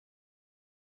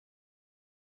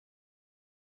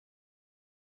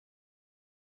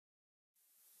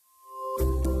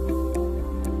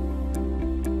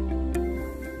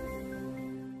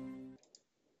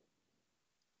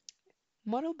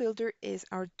Model Builder is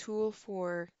our tool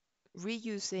for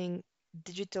reusing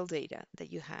digital data that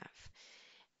you have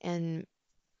and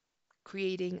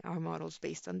creating our models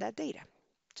based on that data.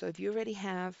 So if you already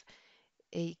have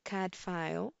a CAD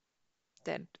file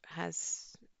that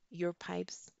has your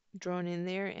pipes drawn in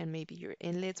there and maybe your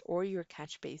inlets or your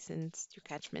catch basins, your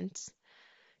catchments,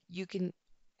 you can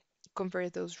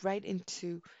convert those right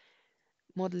into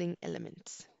modeling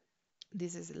elements.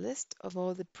 This is a list of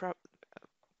all the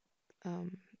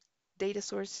um, data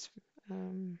source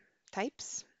um,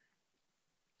 types.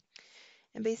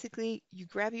 And basically, you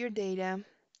grab your data,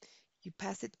 you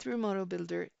pass it through Model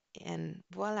Builder, and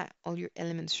voila, all your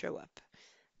elements show up.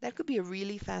 That could be a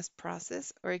really fast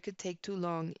process, or it could take too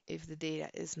long if the data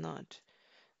is not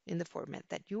in the format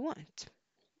that you want.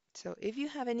 So if you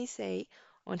have any say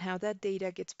on how that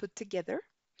data gets put together,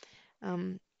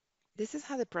 um, this is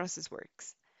how the process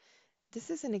works. This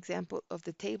is an example of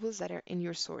the tables that are in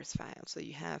your source file. So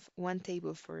you have one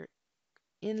table for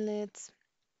inlets,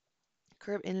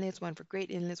 curb inlets, one for grate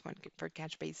inlets, one for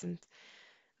catch basins.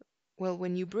 Well,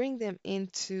 when you bring them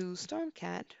into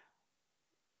StormCAD,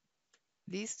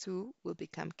 these two will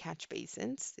become catch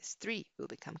basins. These three will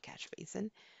become catch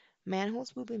basin.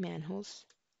 Manholes will be manholes.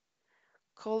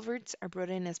 Culverts are brought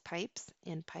in as pipes,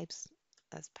 and pipes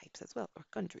as well, or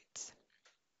conduits.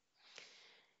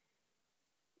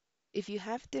 If you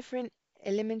have different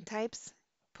element types,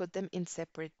 put them in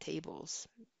separate tables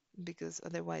because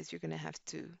otherwise you're going to have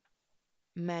to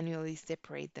manually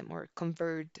separate them or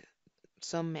convert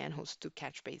some manholes to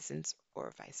catch basins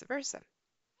or vice versa.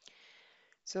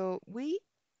 So we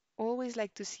always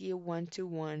like to see a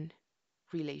one-to-one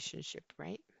relationship,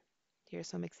 right? Here are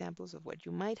some examples of what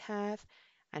you might have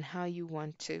and how you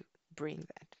want to bring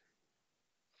that.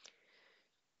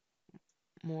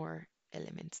 More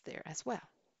elements there as well.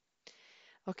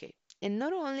 Okay, and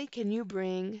not only can you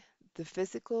bring the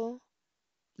physical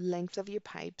length of your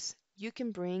pipes, you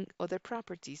can bring other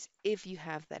properties if you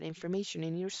have that information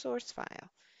in your source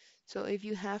file. So if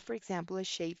you have, for example, a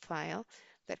shape file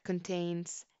that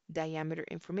contains diameter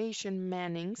information,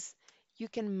 mannings, you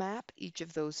can map each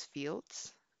of those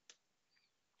fields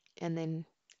and then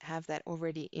have that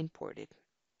already imported.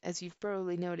 As you've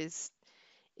probably noticed,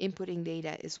 inputting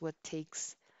data is what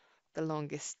takes the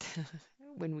longest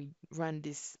when we run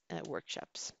these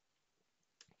workshops.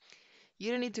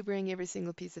 You don't need to bring every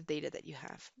single piece of data that you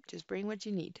have. Just bring what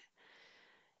you need.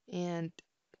 And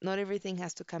not everything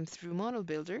has to come through Model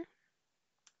Builder,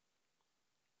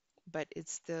 but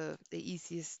it's the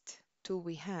easiest tool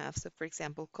we have. So for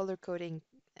example, color coding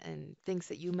and things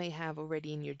that you may have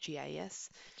already in your GIS,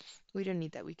 we don't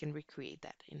need that. We can recreate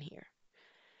that in here.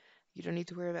 You don't need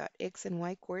to worry about X and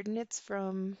Y coordinates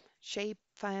from shape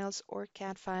files or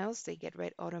CAD files. They get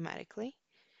read automatically.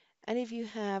 And if you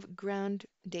have ground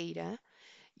data,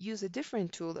 use a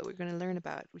different tool that we're going to learn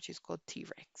about, which is called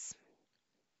T-Rex.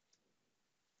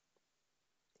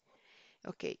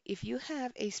 Okay, if you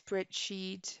have a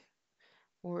spreadsheet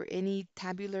or any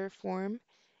tabular form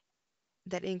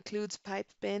that includes pipe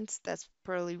bends, that's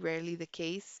probably rarely the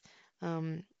case.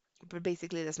 But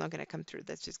basically, that's not going to come through.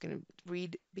 That's just going to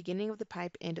read beginning of the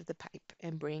pipe, end of the pipe,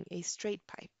 and bring a straight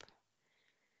pipe.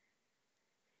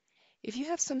 If you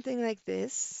have something like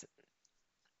this,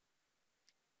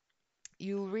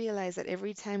 you'll realize that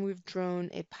every time we've drawn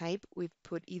a pipe, we've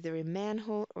put either a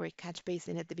manhole or a catch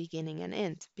basin at the beginning and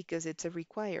end because it's a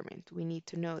requirement. We need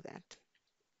to know that.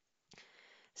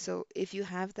 So if you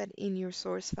have that in your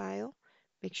source file,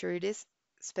 make sure it is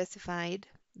specified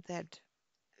that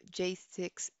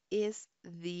J6 is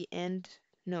the end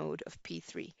node of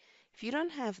P3. If you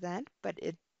don't have that, but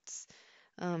it's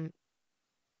um,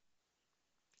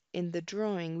 in the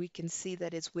drawing, we can see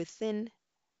that it's within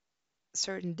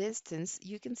certain distance,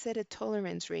 you can set a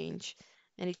tolerance range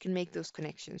and it can make those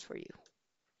connections for you.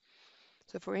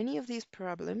 So for any of these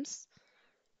problems,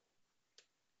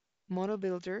 Model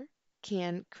Builder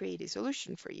can create a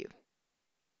solution for you.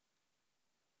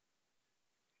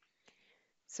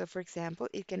 So for example,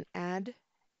 it can add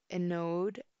a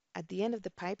node at the end of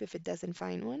the pipe if it doesn't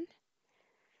find one.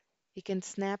 It can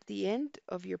snap the end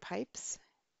of your pipes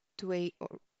to a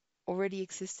already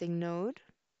existing node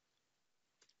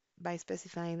by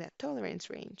specifying that tolerance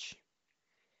range.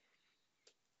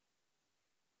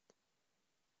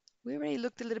 We already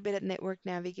looked a little bit at Network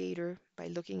Navigator by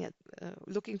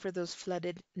looking for those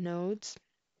flooded nodes.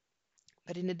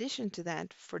 But in addition to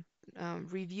that, for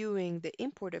reviewing the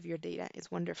import of your data is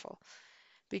wonderful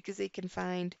because it can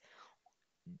find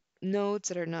nodes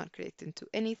that are not connected to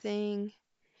anything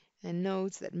and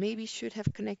nodes that maybe should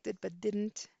have connected but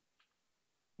didn't,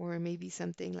 or maybe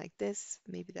something like this,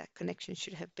 maybe that connection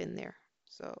should have been there.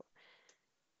 So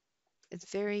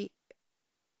It's very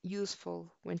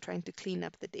useful when trying to clean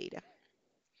up the data.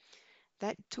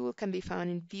 That tool can be found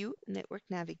in View Network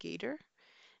Navigator,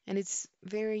 and it's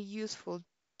very useful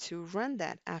to run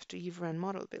that after you've run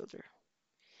Model Builder.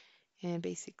 And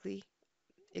basically,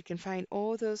 it can find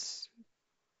all those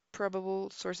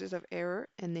probable sources of error,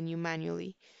 and then you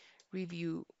manually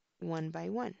review one by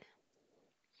one.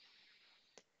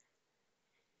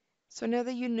 So now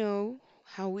that you know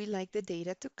how we like the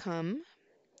data to come,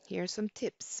 here are some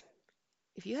tips.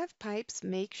 If you have pipes,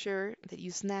 make sure that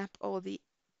you snap all the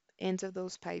ends of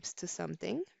those pipes to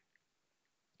something.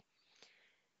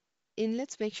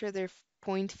 Inlets, make sure they're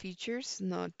point features,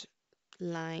 not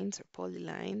lines or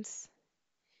polylines.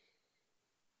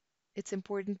 It's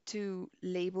important to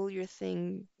label your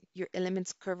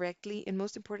elements correctly, and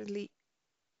most importantly,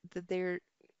 that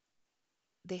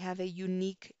they have a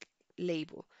unique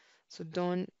label. So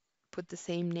don't put the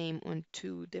same name on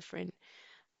two different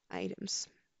items.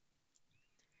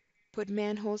 Put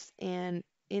manholes and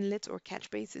inlets or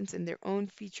catch basins in their own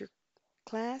feature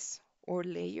class or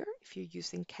layer if you're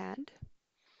using CAD.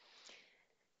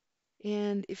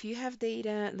 And if you have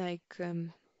data like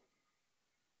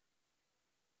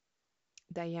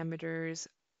diameters,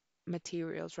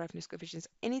 materials, roughness coefficients,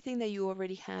 anything that you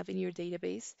already have in your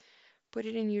database, put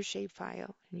it in your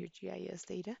shapefile in your GIS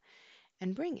data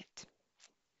and bring it.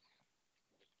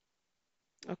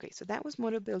 Okay, so that was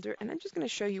Model Builder, and I'm just going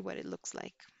to show you what it looks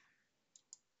like.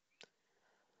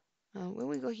 When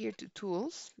we go here to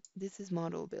Tools, this is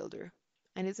Model Builder,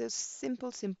 and it's a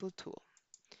simple tool.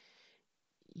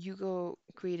 You go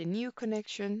create a new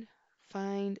connection,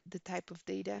 find the type of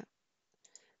data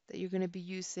that you're going to be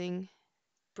using,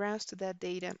 browse to that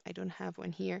data. I don't have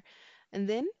one here. And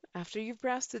then after you've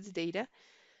browsed to the data,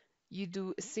 you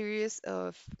do a series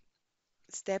of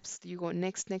steps. You go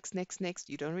next, next, next, next.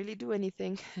 You don't really do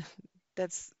anything.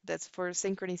 That's for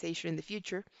synchronization in the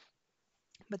future.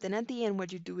 But then at the end,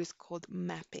 what you do is called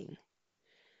mapping.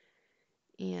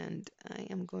 And I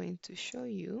am going to show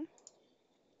you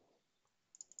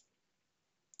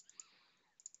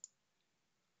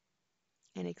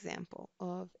an example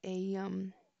of a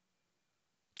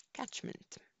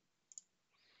catchment.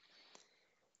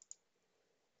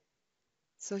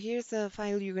 So here's the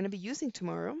file you're going to be using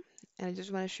tomorrow, and I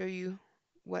just want to show you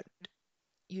what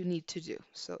you need to do.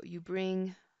 So you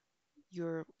bring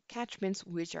your catchments,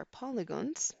 which are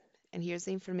polygons, and here's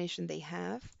the information they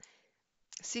have: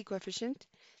 C coefficient,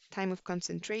 time of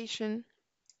concentration,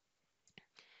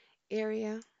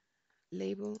 area,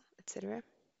 label, etc.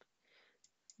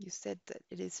 You said that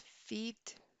it is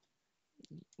feet.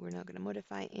 We're not going to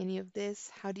modify any of this.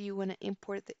 How do you want to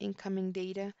import the incoming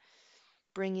data?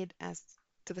 Bring it as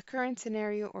to the current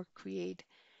scenario or create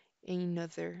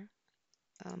another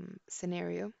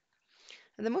scenario.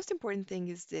 And the most important thing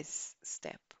is this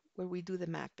step where we do the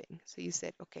mapping. So you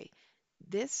said, okay,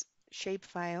 this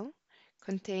shapefile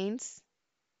contains,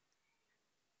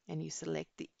 and you select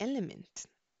the element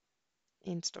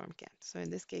in StormCAD. So in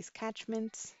this case,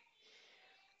 catchments,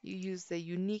 you use the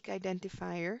unique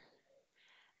identifier,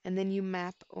 and then you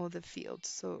map all the fields.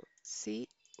 So see,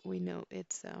 we know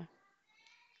it's a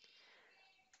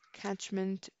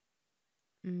catchment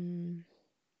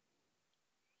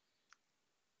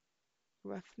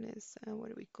roughness, what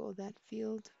do we call that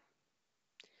field?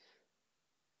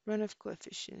 Runoff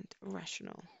coefficient,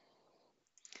 rational.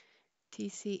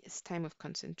 TC is time of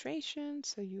concentration,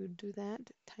 so you do that,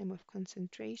 time of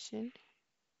concentration.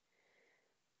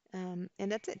 And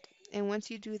that's it. And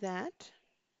once you do that,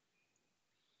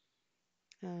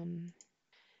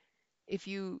 if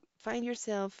you find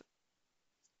yourself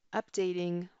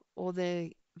updating all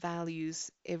the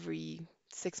values every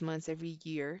 6 months, every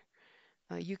year,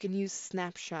 you can use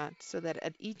snapshot so that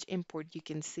at each import you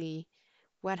can see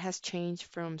what has changed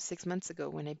from 6 months ago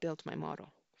when I built my model.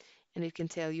 And it can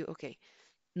tell you, okay,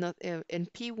 not in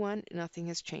P1 nothing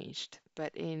has changed,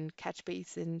 but in catch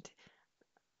basin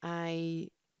I2,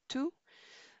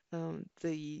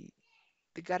 the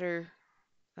gutter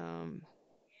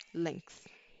length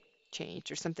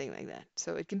change or something like that.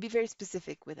 So it can be very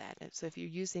specific with that. So if you're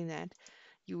using that,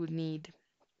 you would need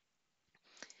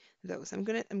those. I'm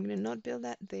gonna not build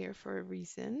that there for a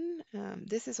reason.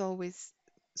 This is always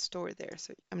stored there,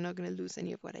 so I'm not gonna lose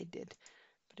any of what I did,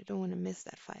 but I don't want to miss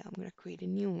that file. I'm gonna create a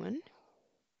new one,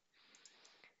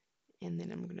 and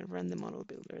then I'm gonna run the model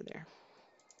builder there.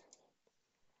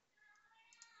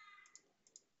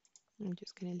 I'm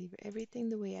just gonna leave everything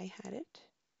the way I had it,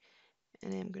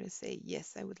 and I'm gonna say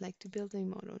yes, I would like to build a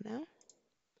model now.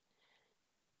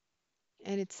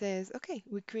 And it says, okay,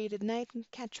 we created 9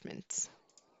 catchments.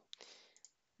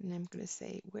 And I'm going to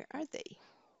say, where are they?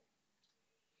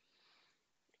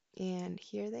 And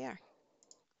here they are.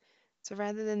 So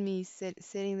rather than me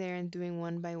sitting there and doing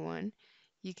one by one,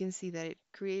 you can see that it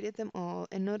created them all.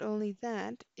 And not only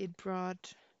that, it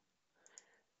brought,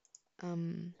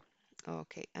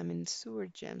 okay, I'm in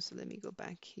SewerGEMS, so let me go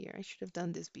back here. I should have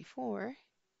done this before.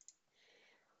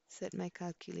 Set my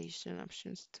calculation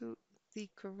options to the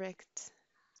correct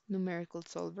numerical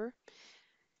solver.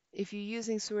 If you're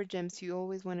using SewerGEMS, you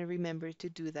always want to remember to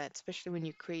do that, especially when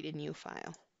you create a new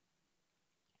file.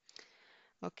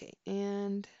 Okay,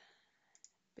 and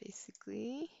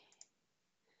basically,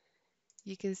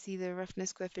 you can see the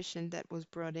roughness coefficient that was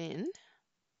brought in.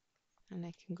 And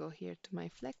I can go here to my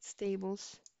flex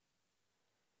tables,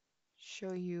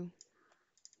 show you.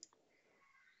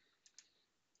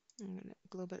 I'm going to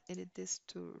global edit this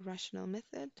to rational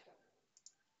method.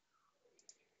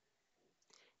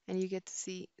 And you get to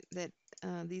see that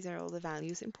these are all the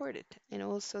values imported. And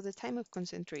also the time of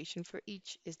concentration for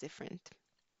each is different.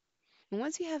 And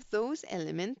once you have those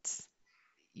elements,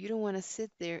 you don't want to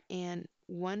sit there and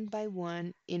one by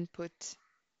one input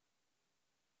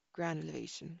ground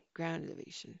elevation, ground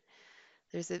elevation.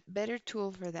 There's a better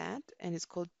tool for that, and it's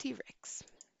called Trex.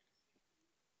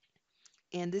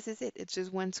 And this is it. It's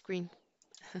just one screen.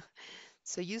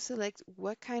 So you select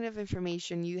what kind of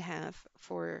information you have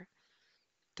for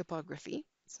topography.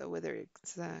 So whether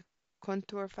it's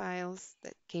contour files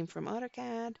that came from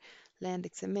AutoCAD, land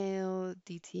XML,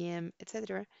 DTM,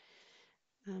 etc.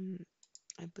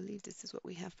 I believe this is what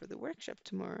we have for the workshop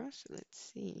tomorrow. So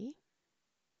let's see.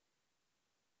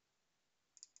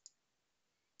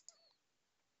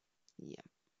 Yeah.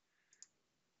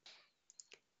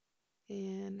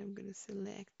 And I'm going to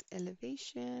select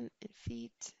elevation and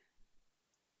feet.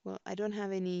 Well, I don't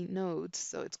have any nodes,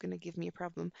 so it's going to give me a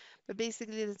problem. But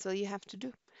basically, that's all you have to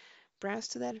do. Browse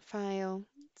to that file,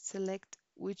 select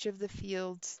which of the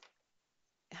fields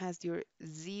has your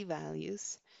Z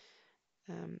values.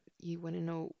 You want to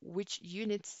know which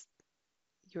units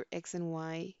your X and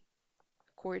Y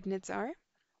coordinates are.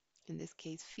 In this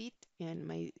case, feet, and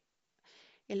my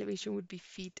elevation would be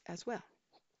feet as well.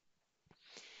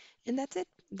 And that's it.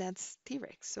 That's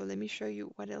Trex. So let me show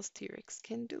you what else Trex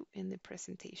can do in the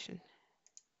presentation.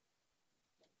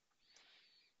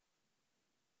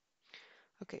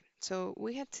 Okay, so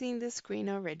we had seen this screen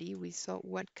already. We saw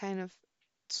what kind of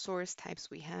source types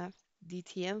we have.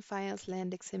 DTM files,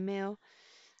 land XML,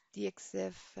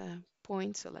 DXF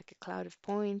points, so like a cloud of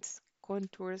points,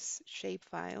 contours, shape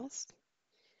files.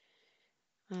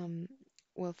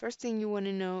 Well, first thing you want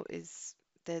to know is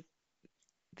that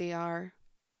they are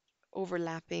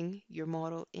overlapping your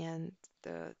model and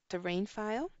the terrain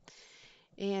file.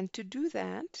 And to do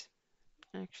that,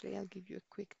 actually, I'll give you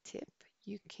a quick tip.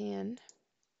 You can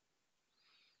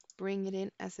bring it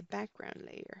in as a background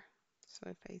layer. So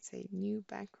if I say new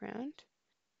background,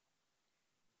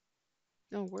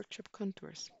 oh, workshop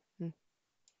contours.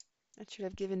 That should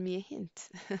have given me a hint.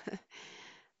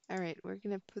 All right, we're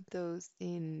going to put those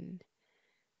in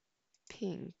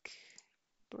pink,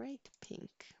 bright pink.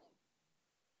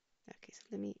 Okay, so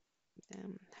let me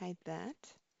hide that.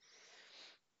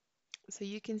 So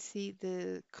you can see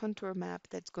the contour map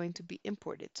that's going to be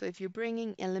imported. So if you're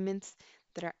bringing elements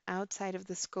that are outside of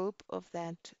the scope of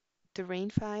that terrain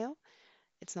file,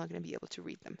 it's not going to be able to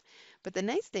read them. But the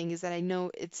nice thing is that I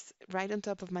know it's right on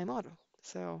top of my model.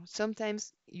 So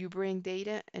sometimes you bring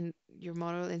data and your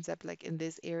model ends up like in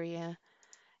this area,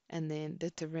 and then the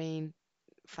terrain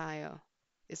file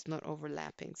is not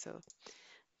overlapping. So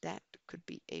that could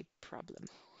be a problem.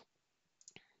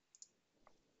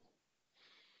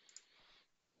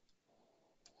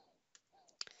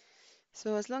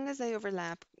 So as long as I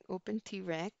overlap, open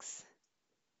Trex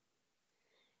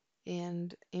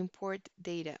and import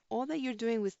data. All that you're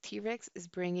doing with Trex is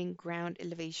bringing ground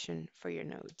elevation for your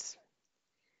nodes.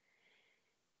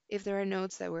 If there are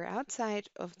nodes that were outside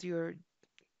of your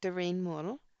terrain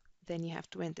model, then you have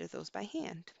to enter those by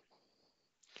hand.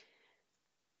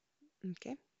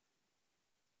 Okay.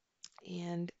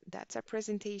 And that's our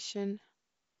presentation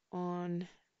on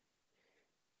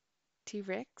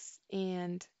Trex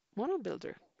and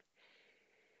ModelBuilder.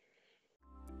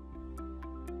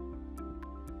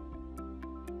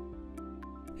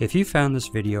 If you found this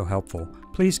video helpful,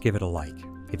 please give it a like.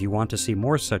 If you want to see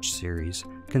more such series,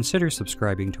 consider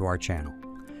subscribing to our channel.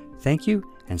 Thank you,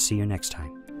 and see you next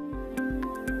time.